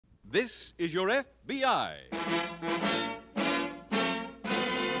This is your FBI.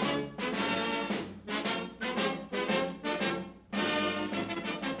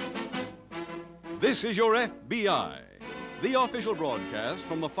 This is your FBI, the official broadcast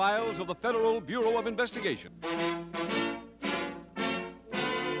from the files of the Federal Bureau of Investigation.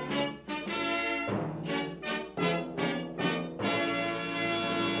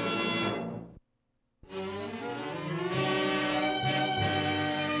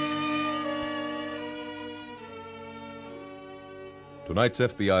 Tonight's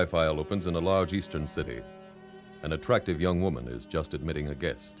FBI file opens in a large eastern city. An attractive young woman is just admitting a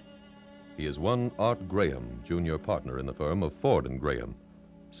guest. He is one Art Graham, junior partner in the firm of Ford & Graham,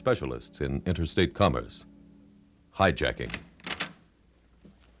 specialists in interstate commerce. Hijacking.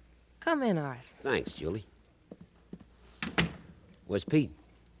 Come in, Art. Thanks, Julie. Where's Pete?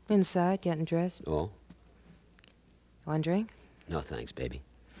 Inside, getting dressed. Oh? Want a drink? No, thanks, baby.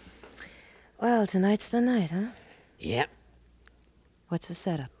 Well, tonight's the night, huh? Yeah. What's the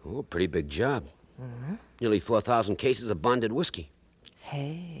setup? Oh, pretty big job. Mm-hmm. Nearly 4,000 cases of bonded whiskey.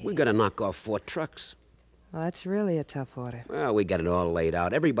 Hey. We gotta knock off 4 trucks. Well, that's really a tough order. Well, we got it all laid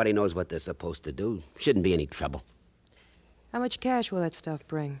out. Everybody knows what they're supposed to do. Shouldn't be any trouble. How much cash will that stuff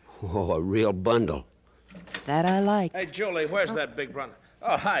bring? Oh, a real bundle. That I like. Hey, Julie, where's that big brother?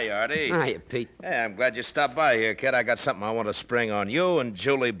 Oh, hi, Artie. Hiya, Pete. Hey, I'm glad you stopped by here, kid. I got something I want to spring on you and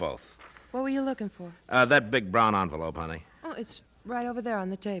Julie both. What were you looking for? That big brown envelope, honey. Oh, it's right over there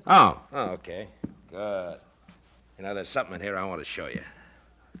on the table. Oh, okay. Good. You know, there's something in here I want to show you.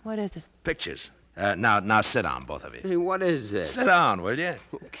 What is it? Pictures. Now sit down, both of you. Hey, what is this? Sit down, will you?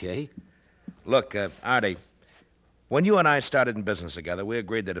 Okay. Look, Artie, when you and I started in business together, we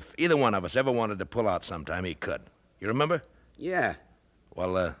agreed that if either one of us ever wanted to pull out sometime, he could. You remember? Yeah.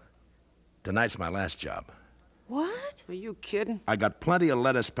 Well, tonight's my last job. What? Are you kidding? I got plenty of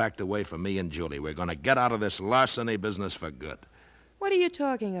lettuce packed away for me and Julie. We're going to get out of this larceny business for good. What are you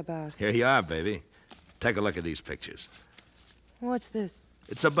talking about? Here you are, baby. Take a look at these pictures. What's this?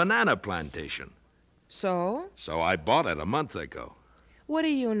 It's a banana plantation. So? So I bought it a month ago. What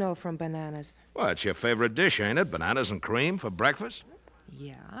do you know from bananas? Well, it's your favorite dish, ain't it? Bananas and cream for breakfast?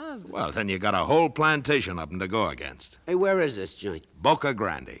 Yeah. Well, then you got a whole plantation of them to go against. Hey, where is this joint? Boca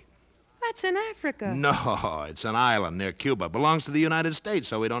Grande. That's in Africa. No, it's an island near Cuba. Belongs to the United States,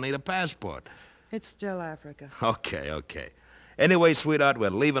 so we don't need a passport. It's still Africa. Okay. Anyway, sweetheart, we're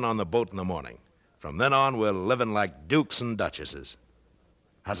leaving on the boat in the morning. From then on, we're living like dukes and duchesses.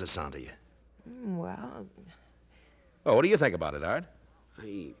 How's it sound to you? Well, Oh, what do you think about it, Art?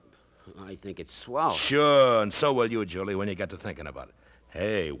 I think it's swell. Sure, and so will you, Julie, when you get to thinking about it.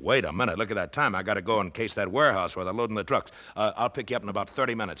 Hey, wait a minute. Look at that time. I got to go and case that warehouse where they're loading the trucks. I'll pick you up in about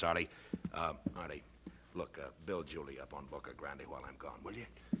 30 minutes, Artie. Artie, look, build Julie up on Boca Grande while I'm gone, will you?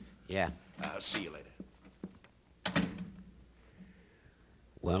 Yeah. See you later.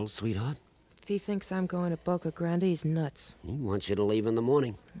 Well, sweetheart, if he thinks I'm going to Boca Grande, he's nuts. he wants you to leave in the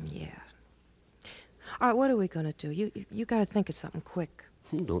morning. Yeah. All right, what are we going to do? You got to think of something quick.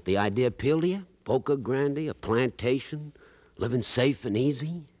 Don't the idea appeal to you? Boca Grande, a plantation, living safe and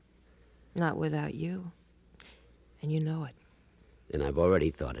easy? Not without you. And you know it. Then I've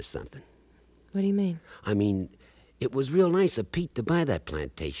already thought of something. What do you mean? I mean, it was real nice of Pete to buy that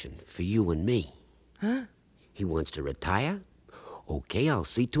plantation for you and me. Huh? He wants to retire? Okay, I'll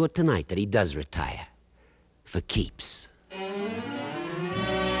see to it tonight that he does retire. For keeps.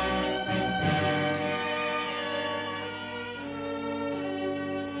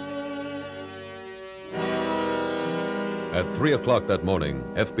 At 3 o'clock that morning,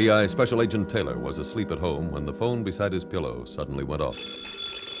 FBI Special Agent Taylor was asleep at home when the phone beside his pillow suddenly went off.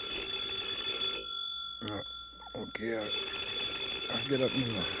 Okay, I'll get up and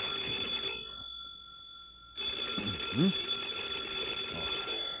look.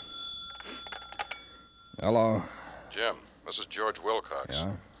 Hello. Jim, this is George Wilcox.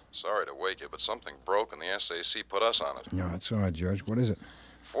 Yeah? Sorry to wake you, but something broke and the SAC put us on it. No, it's all right, George. What is it?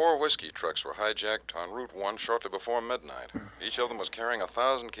 4 whiskey trucks were hijacked on Route 1 shortly before midnight. Each of them was carrying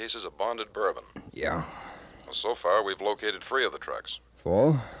 1,000 cases of bonded bourbon. Yeah. Well, so far, we've located 3 of the trucks.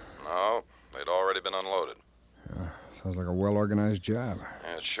 Full? No, they'd already been unloaded. Sounds like a well-organized job.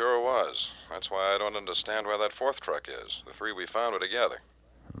 Yeah, it sure was. That's why I don't understand where that 4th truck is. The 3 we found were together.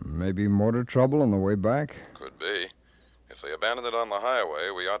 Maybe motor trouble on the way back? Could be. If they abandoned it on the highway,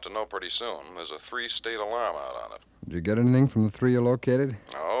 we ought to know pretty soon. There's a 3-state alarm out on it. Did you get anything from the 3 you located?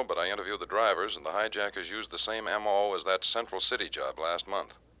 No, but I interviewed the drivers, and the hijackers used the same M.O. as that Central City job last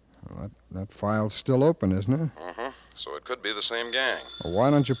month. Well, that file's still open, isn't it? Mm-hmm. So it could be the same gang. Well,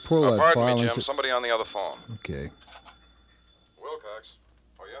 why don't you pull that Pardon file me, and Jim. Somebody on the other phone. Okay. Wilcox.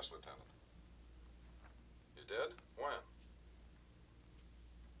 Oh, yes, Yes, Lieutenant. You did? When?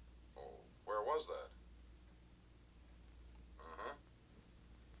 Oh, where was that? Uh-huh.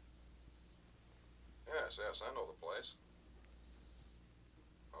 Yes, I know the place.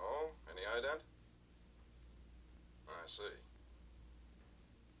 Oh, any ident? I see.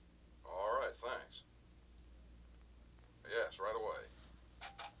 All right, thanks. Yes, right away.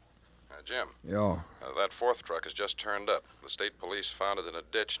 Jim. Yeah. That fourth truck has just turned up. The state police found it in a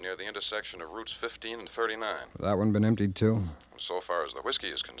ditch near the intersection of routes 15 and 39. That one been emptied, too? So far as the whiskey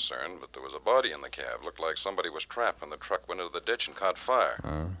is concerned, but there was a body in the cab. Looked like somebody was trapped when the truck went into the ditch and caught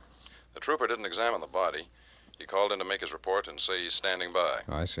fire. The trooper didn't examine the body. He called in to make his report and say he's standing by.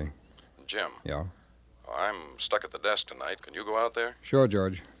 I see. Jim. Yeah? I'm stuck at the desk tonight. Can you go out there? Sure,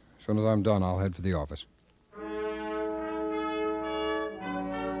 George. As soon as I'm done, I'll head for the office.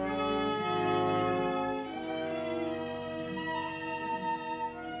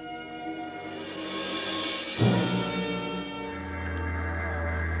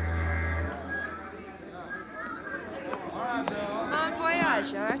 Bon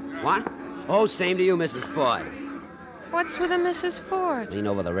voyage, Art. What? Oh, same to you, Mrs. Ford. What's with a Mrs. Ford? Lean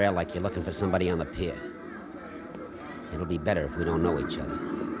over the rail like you're looking for somebody on the pier. It'll be better if we don't know each other.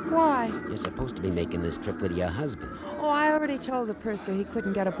 Why? You're supposed to be making this trip with your husband. Oh, I already told the purser he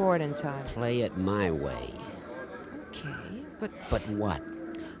couldn't get aboard in time. Play it my way. Okay, but But what?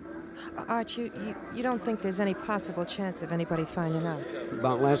 Art, you don't think there's any possible chance of anybody finding out?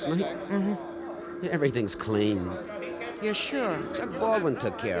 About last night? Mm-hmm. Everything's clean. You're sure? Chuck Baldwin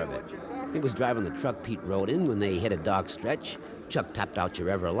took care of it. He was driving the truck Pete rode in when they hit a dark stretch. Chuck tapped out your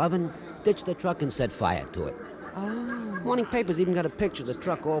ever-lovin', ditched the truck, and set fire to it. Oh. Morning papers even got a picture of the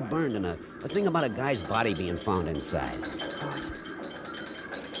truck all burned and a thing about a guy's body being found inside.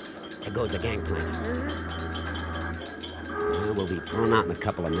 There goes the gangplank. We'll be thrown out in a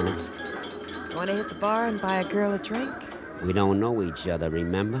couple of minutes. Want to hit the bar and buy a girl a drink? We don't know each other,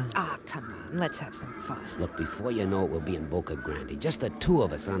 remember? Ah, come on. Let's have some fun. Look, before you know it, we'll be in Boca Grande. Just the two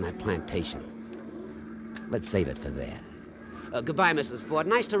of us on that plantation. Let's save it for there. Goodbye, Mrs. Ford.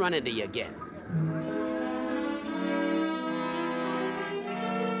 Nice to run into you again.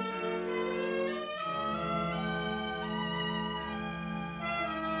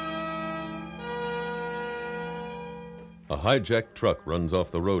 A hijacked truck runs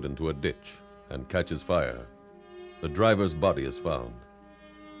off the road into a ditch and catches fire. The driver's body is found.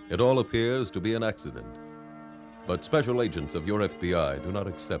 It all appears to be an accident. But special agents of your FBI do not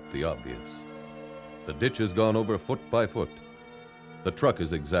accept the obvious. The ditch is gone over foot by foot. The truck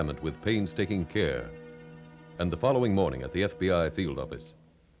is examined with painstaking care. And the following morning at the FBI field office.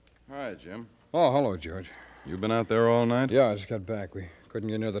 Hi, Jim. Oh, hello, George. You been out there all night? Yeah, I just got back. We couldn't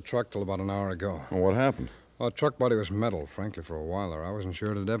get near the truck till about an hour ago. Well, what happened? Well, the truck body was metal. Frankly, for a while there, I wasn't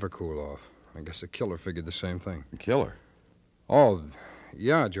sure it'd ever cool off. I guess the killer figured the same thing. The killer? Oh,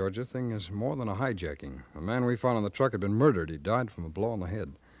 yeah, George, the thing is more than a hijacking. The man we found on the truck had been murdered. He died from a blow on the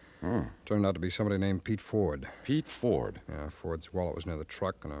head. Oh. Turned out to be somebody named Pete Ford. Pete Ford? Yeah, Ford's wallet was near the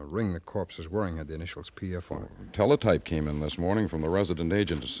truck, and a ring the corpse was wearing had the initials PF on it. Teletype came in this morning from the resident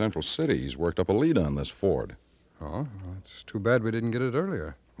agent of Central City. He's worked up a lead on this Ford. Oh, well, it's too bad we didn't get it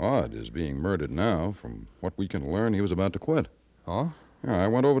earlier. Odd is being murdered now. From what we can learn, he was about to quit. Oh? Yeah, I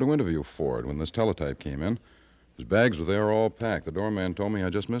went over to interview Ford when this teletype came in. His bags were there all packed. The doorman told me I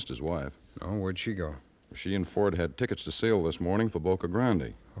just missed his wife. Oh, where'd she go? She and Ford had tickets to sail this morning for Boca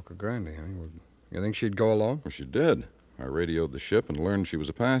Grande. Boca Grande, huh? Well, you think she'd go alone? Well, she did. I radioed the ship and learned she was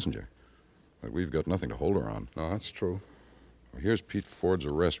a passenger. But we've got nothing to hold her on. No, that's true. Well, here's Pete Ford's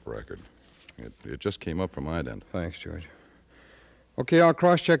arrest record. It just came up from ident. Thanks, George. Okay, I'll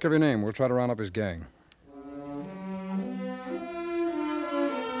cross-check every name. We'll try to round up his gang.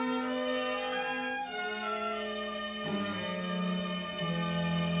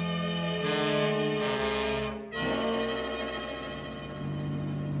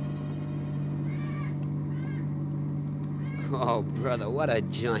 Oh, brother, what a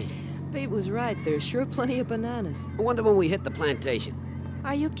joint. Pete was right. There's sure plenty of bananas. I wonder when we hit the plantation.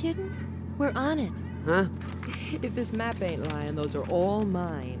 Are you kidding? We're on it. Huh? If this map ain't lying, those are all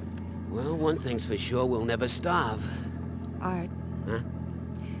mine. Well, one thing's for sure, we'll never starve. Art. Huh?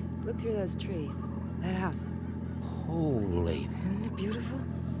 Look through those trees. That house. Holy, Isn't it beautiful?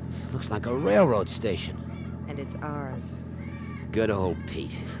 looks like a railroad station. And it's ours. Good old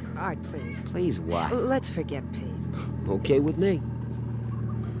Pete. Art, please. Please what? Let's forget Pete. Okay with me.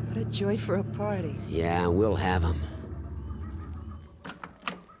 What a joy for a party. Yeah, we'll have him.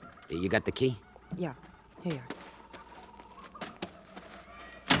 You got the key? Yeah, here you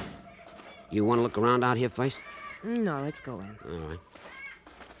are. You want to look around out here first? No, let's go in. All right.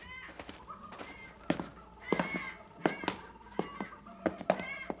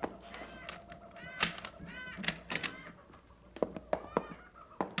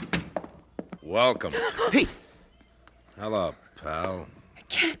 Welcome. Pete! Hello, pal. It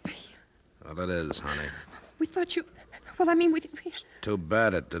can't be. Well, it is, honey. We thought you... Well, I mean, we... Too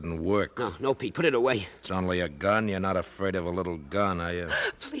bad it didn't work. No, Pete, put it away. It's only a gun. You're not afraid of a little gun, are you?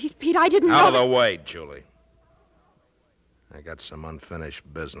 Please, Pete, I didn't know... Out of the way, Julie. I got some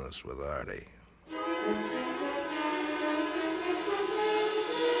unfinished business with Artie.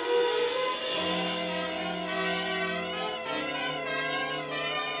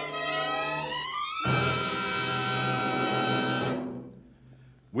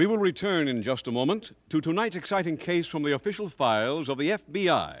 We will return in just a moment to tonight's exciting case from the official files of the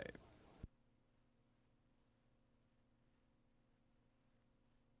FBI.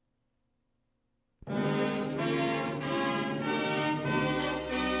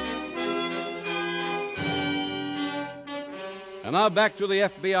 And now back to the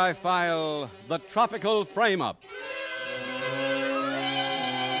FBI file, The Tropical Frame-Up.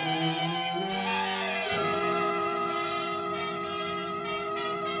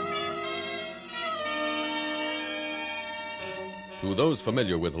 To those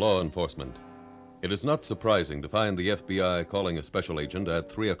familiar with law enforcement, it is not surprising to find the FBI calling a special agent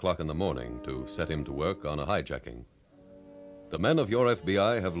at 3 o'clock in the morning to set him to work on a hijacking. The men of your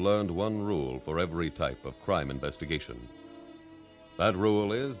FBI have learned one rule for every type of crime investigation. That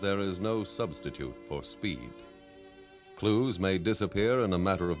rule is there is no substitute for speed. Clues may disappear in a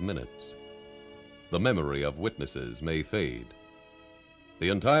matter of minutes. The memory of witnesses may fade. The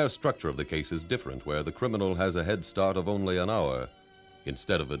entire structure of the case is different where the criminal has a head start of only an hour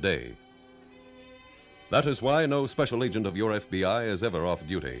instead of a day. That is why no special agent of your FBI is ever off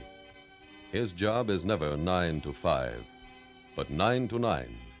duty. His job is never 9 to 5, but 9 to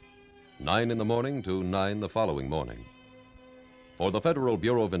 9. 9 in the morning to 9 the following morning. For the Federal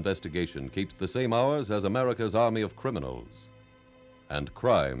Bureau of Investigation keeps the same hours as America's army of criminals. And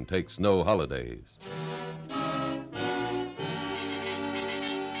crime takes no holidays.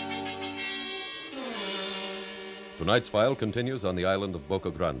 Tonight's file continues on the island of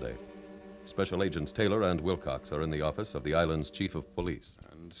Boca Grande. Special Agents Taylor and Wilcox are in the office of the island's chief of police.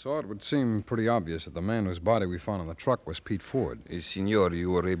 And so it would seem pretty obvious that the man whose body we found on the truck was Pete Ford. Senor,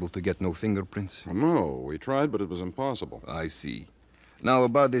 you were able to get no fingerprints? No, we tried, but it was impossible. I see. Now,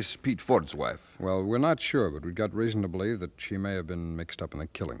 about this Pete Ford's wife. Well, we're not sure, but we've got reason to believe that she may have been mixed up in the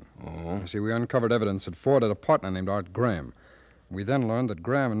killing. Oh? You see, we uncovered evidence that Ford had a partner named Art Graham. We then learned that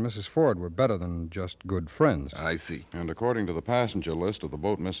Graham and Mrs. Ford were better than just good friends. I see. And according to the passenger list of the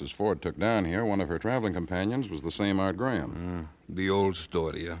boat Mrs. Ford took down here, one of her traveling companions was the same Art Graham. The old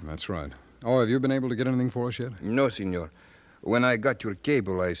story, yeah? That's right. Oh, have you been able to get anything for us yet? No, senor. When I got your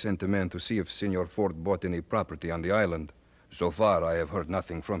cable, I sent a man to see if Senor Ford bought any property on the island. So far, I have heard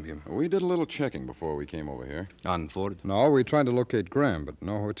nothing from him. We did a little checking before we came over here. On Ford? No, we tried to locate Graham, but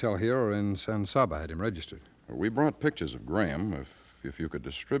no hotel here or in San Saba had him registered. We brought pictures of Graham, if you could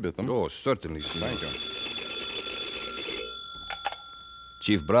distribute them. Oh, certainly, senor. Thank you.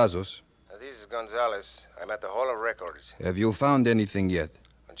 Chief Brazos, This is Gonzalez. I'm at the Hall of Records. have you found anything yet?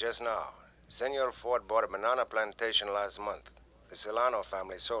 Just now. Senor Ford bought a banana plantation last month. The Solano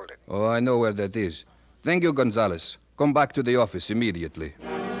family sold it. Oh, I know where that is. Thank you, Gonzalez. Come back to the office immediately.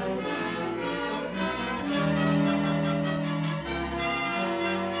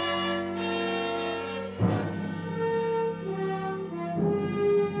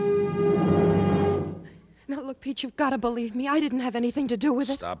 Now, look, Pete, you've got to believe me. I didn't have anything to do with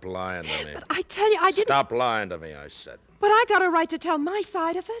it. Stop lying to me. But I tell you, I didn't... Stop lying to me, I said. But I got a right to tell my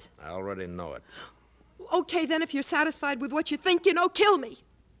side of it. I already know it. Okay, then, if you're satisfied with what you think, kill me.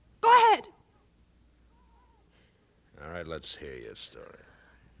 Go ahead. All right, let's hear your story.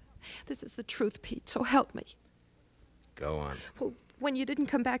 This is the truth, Pete, so help me. Go on. Well, when you didn't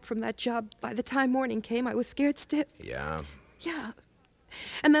come back from that job, by the time morning came, I was scared stiff. Yeah? Yeah.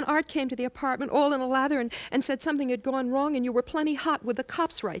 And then Art came to the apartment all in a lather and said something had gone wrong and you were plenty hot with the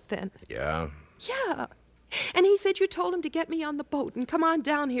cops right then. Yeah? Yeah. And he said you told him to get me on the boat and come on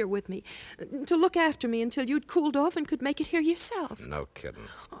down here with me, to look after me until you'd cooled off and could make it here yourself. No kidding.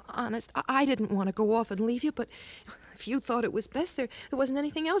 Honest, I didn't want to go off and leave you, but if you thought it was best, there wasn't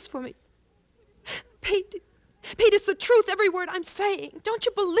anything else for me. Pete, it's the truth, every word I'm saying. Don't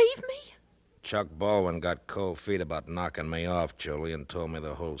you believe me? Chuck Baldwin got cold feet about knocking me off, Julie, and told me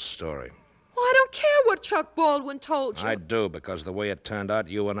the whole story. Well, I don't care what Chuck Baldwin told you. I do, because the way it turned out,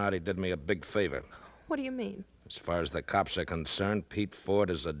 you and Artie did me a big favor. What do you mean? As far as the cops are concerned, Pete Ford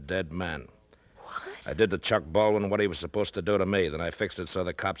is a dead man. What? I did to Chuck Baldwin what he was supposed to do to me. Then I fixed it so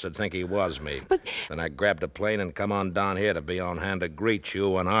the cops would think he was me. But... Then I grabbed a plane and come on down here to be on hand to greet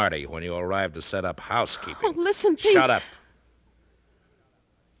you and Artie when you arrived to set up housekeeping. Oh, listen, Pete. Shut up.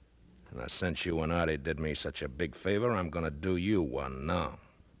 Now, since you and Artie did me such a big favor, I'm going to do you one now.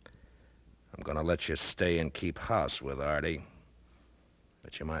 I'm going to let you stay and keep house with Artie.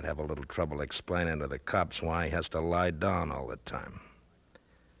 But you might have a little trouble explaining to the cops why he has to lie down all the time.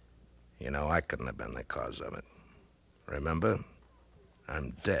 You know, I couldn't have been the cause of it. Remember?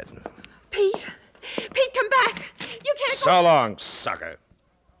 I'm dead. Pete! Pete, come back! You can't go... So long, sucker.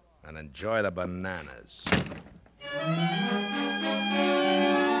 And enjoy the bananas.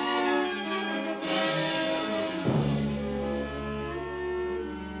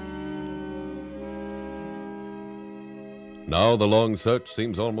 Now the long search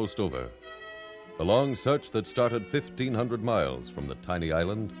seems almost over. The long search that started 1,500 miles from the tiny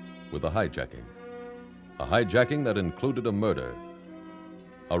island with a hijacking. A hijacking that included a murder.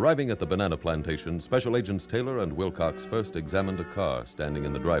 Arriving at the banana plantation, Special Agents Taylor and Wilcox first examined a car standing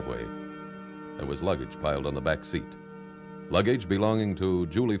in the driveway. There was luggage piled on the back seat. Luggage belonging to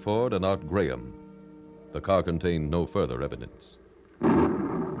Julie Ford and Art Graham. The car contained no further evidence.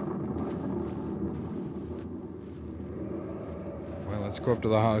 Well, let's go up to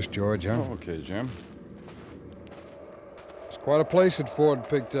the house, George, huh? Oh, okay, Jim. It's quite a place that Ford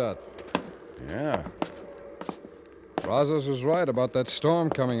picked out. Yeah. Brazos was right about that storm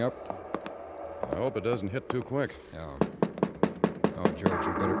coming up. I hope it doesn't hit too quick. Yeah. Oh, George,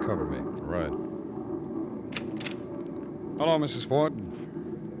 you better cover me. Right. Hello, Mrs. Ford.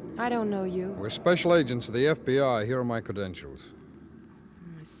 I don't know you. We're special agents of the FBI. Here are my credentials.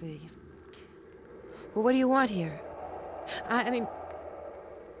 I see. Well, what do you want here? I mean...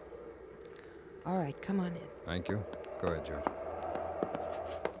 All right, come on in. Thank you. Go ahead, George.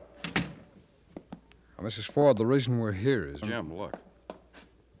 Now, Mrs. Ford, the reason we're here is... Jim, look.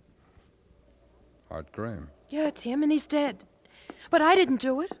 Art Graham. Yeah, it's him, and he's dead. But I didn't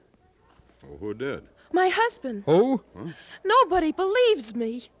do it. Well, who did? My husband. Who? Huh? Nobody believes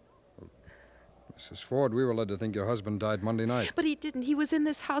me. Mrs. Ford, we were led to think your husband died Monday night. But he didn't. He was in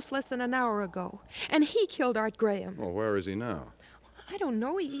this house less than an hour ago. And he killed Art Graham. Well, where is he now? I don't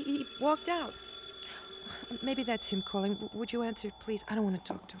know. He walked out. Maybe that's him calling. Would you answer, please? I don't want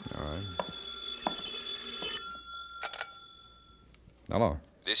to talk to him. All right. Hello.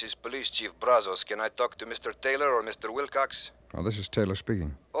 This is Police Chief Brazos. Can I talk to Mr. Taylor or Mr. Wilcox? Oh, this is Taylor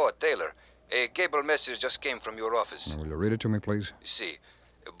speaking. Oh, Taylor. A cable message just came from your office. Now, will you read it to me, please? See.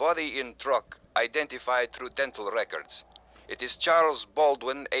 Body in truck identified through dental records. It is Charles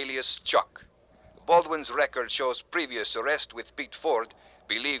Baldwin, alias Chuck. Baldwin's record shows previous arrest with Pete Ford,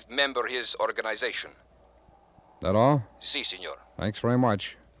 believed member his organization. That all? Si, senor. Thanks very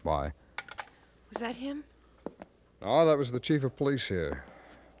much. Bye. Was that him? Oh, that was the chief of police here.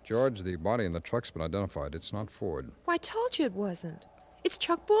 George, the body in the truck's been identified. It's not Ford. Well, I told you it wasn't. It's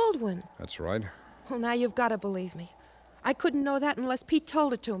Chuck Baldwin. That's right. Well, now you've got to believe me. I couldn't know that unless Pete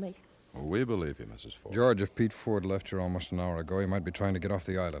told it to me. Well, we believe you, Mrs. Ford. George, if Pete Ford left here almost an hour ago, he might be trying to get off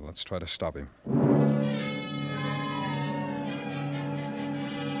the island. Let's try to stop him.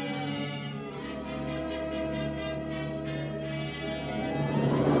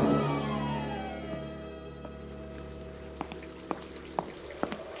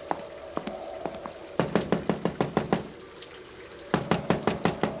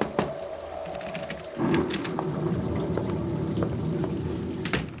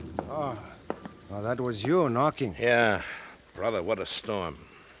 That was you knocking. Yeah. Brother, what a storm.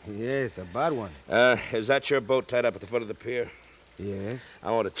 Yes, a bad one. Is that your boat tied up at the foot of the pier? Yes. I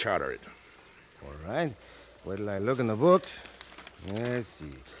want to charter it. All right. Wait till I look in the book. Let's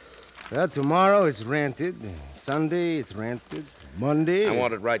see. Well, tomorrow it's rented. Sunday it's rented. Monday... I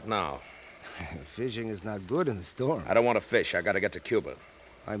want it right now. Fishing is not good in the storm. I don't want to fish. I got to get to Cuba.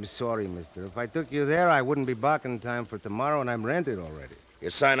 I'm sorry, mister. If I took you there, I wouldn't be back in time for tomorrow, and I'm rented already. Your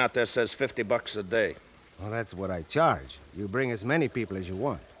sign out there says $50 a day. Well, that's what I charge. You bring as many people as you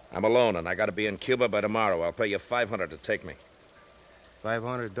want. I'm alone, and I got to be in Cuba by tomorrow. I'll pay you $500 to take me.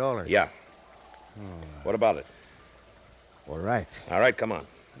 $500? Yeah. What about it? All right. All right, come on.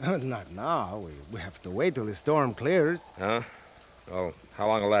 Not now. We have to wait till the storm clears. Huh? Well, how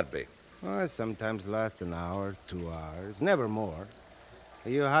long will that be? Well, sometimes lasts an hour, 2 hours, never more.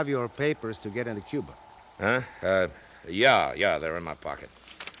 You have your papers to get into Cuba. Huh? Yeah, they're in my pocket.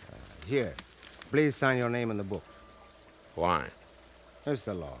 Here. Please sign your name in the book. Why? It's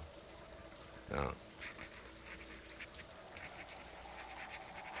the law. Oh.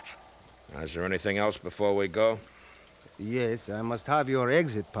 Is there anything else before we go? Yes, I must have your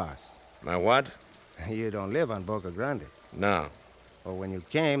exit pass. My what? You don't live on Boca Grande. No. Well, when you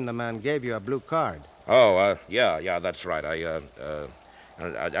came, the man gave you a blue card. Oh, yeah, that's right.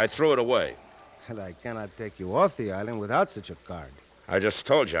 I threw it away. And I cannot take you off the island without such a card. I just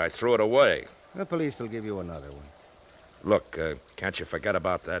told you I threw it away. The police will give you another one. Look, can't you forget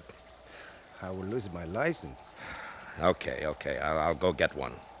about that? I will lose my license. Okay. I'll go get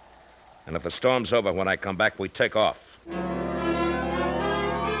one. And if the storm's over when I come back, we take off.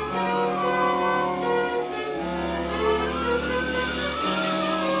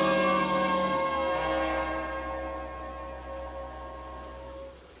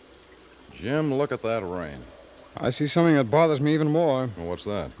 Jim, look at that rain. I see something that bothers me even more. Well, what's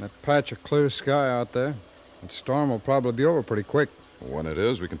that? That patch of clear sky out there. That storm will probably be over pretty quick. When it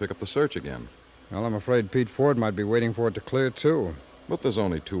is, we can pick up the search again. Well, I'm afraid Pete Ford might be waiting for it to clear, too. But there's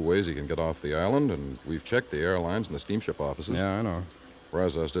only 2 ways he can get off the island, and we've checked the airlines and the steamship offices. Yeah, I know.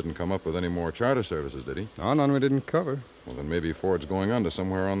 Brazos didn't come up with any more charter services, did he? No, none we didn't cover. Well, then maybe Ford's going under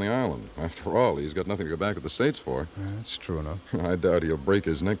somewhere on the island. After all, he's got nothing to go back to the States for. Yeah, that's true enough. I doubt he'll break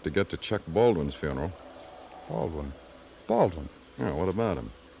his neck to get to Chuck Baldwin's funeral. Baldwin? Yeah, what about him?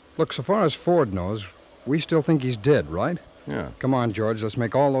 Look, so far as Ford knows, we still think he's dead, right? Yeah. Come on, George, let's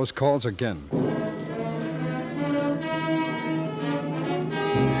make all those calls again.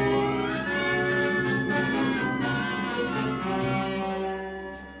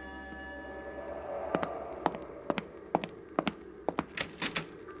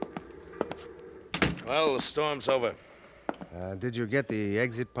 Well, the storm's over. Did you get the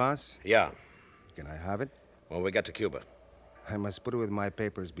exit pass? Yeah. Can I have it? When we get to Cuba. I must put it with my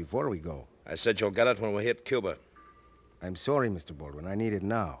papers before we go. I said you'll get it when we hit Cuba. I'm sorry, Mr. Baldwin. I need it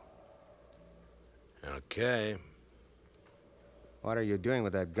now. Okay. What are you doing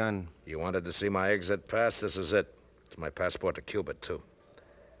with that gun? You wanted to see my exit pass? This is it. It's my passport to Cuba, too.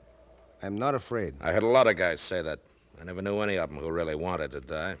 I'm not afraid. I heard a lot of guys say that. I never knew any of them who really wanted to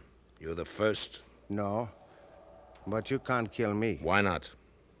die. You the first? No. But you can't kill me. Why not?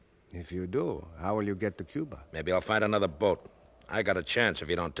 If you do, how will you get to Cuba? Maybe I'll find another boat. I got a chance if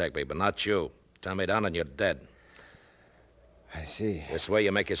you don't take me, but not you. Tie me down and you're dead. I see. This way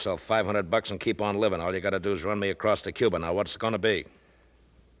you make yourself $500 and keep on living. All you gotta do is run me across to Cuba. Now, what's it gonna be?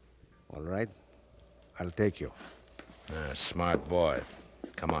 All right. I'll take you. Smart boy.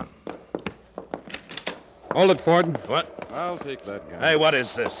 Come on. Hold it, Ford. What? I'll take that gun. Hey, what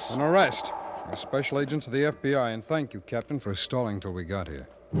is this? An arrest. We're special agents of the FBI, and thank you, Captain, for stalling till we got here.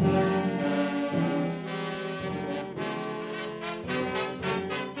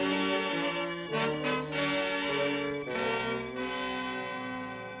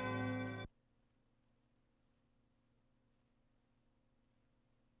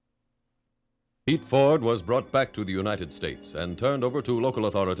 Pete Ford was brought back to the United States and turned over to local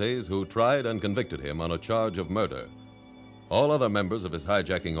authorities who tried and convicted him on a charge of murder. All other members of his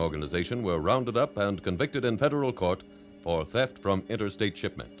hijacking organization were rounded up and convicted in federal court for theft from interstate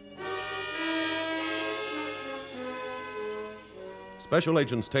shipment. Special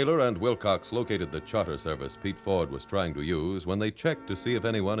Agents Taylor and Wilcox located the charter service Pete Ford was trying to use when they checked to see if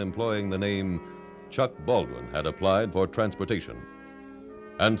anyone employing the name Chuck Baldwin had applied for transportation.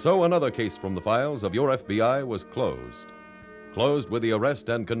 And so another case from the files of your FBI was closed. Closed with the arrest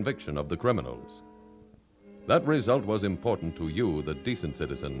and conviction of the criminals. That result was important to you, the decent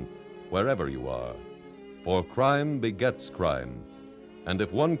citizen, wherever you are. For crime begets crime. And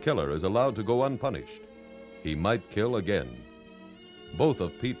if one killer is allowed to go unpunished, he might kill again. Both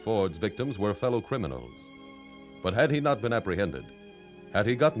of Pete Ford's victims were fellow criminals. But had he not been apprehended, had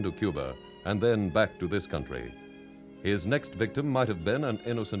he gotten to Cuba and then back to this country, his next victim might have been an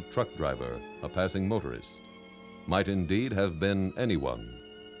innocent truck driver, a passing motorist. Might indeed have been anyone,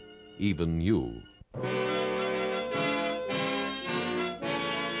 even you.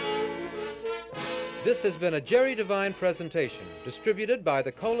 This has been a Jerry Devine presentation, distributed by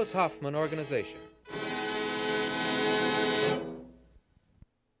the Colas Hoffman Organization.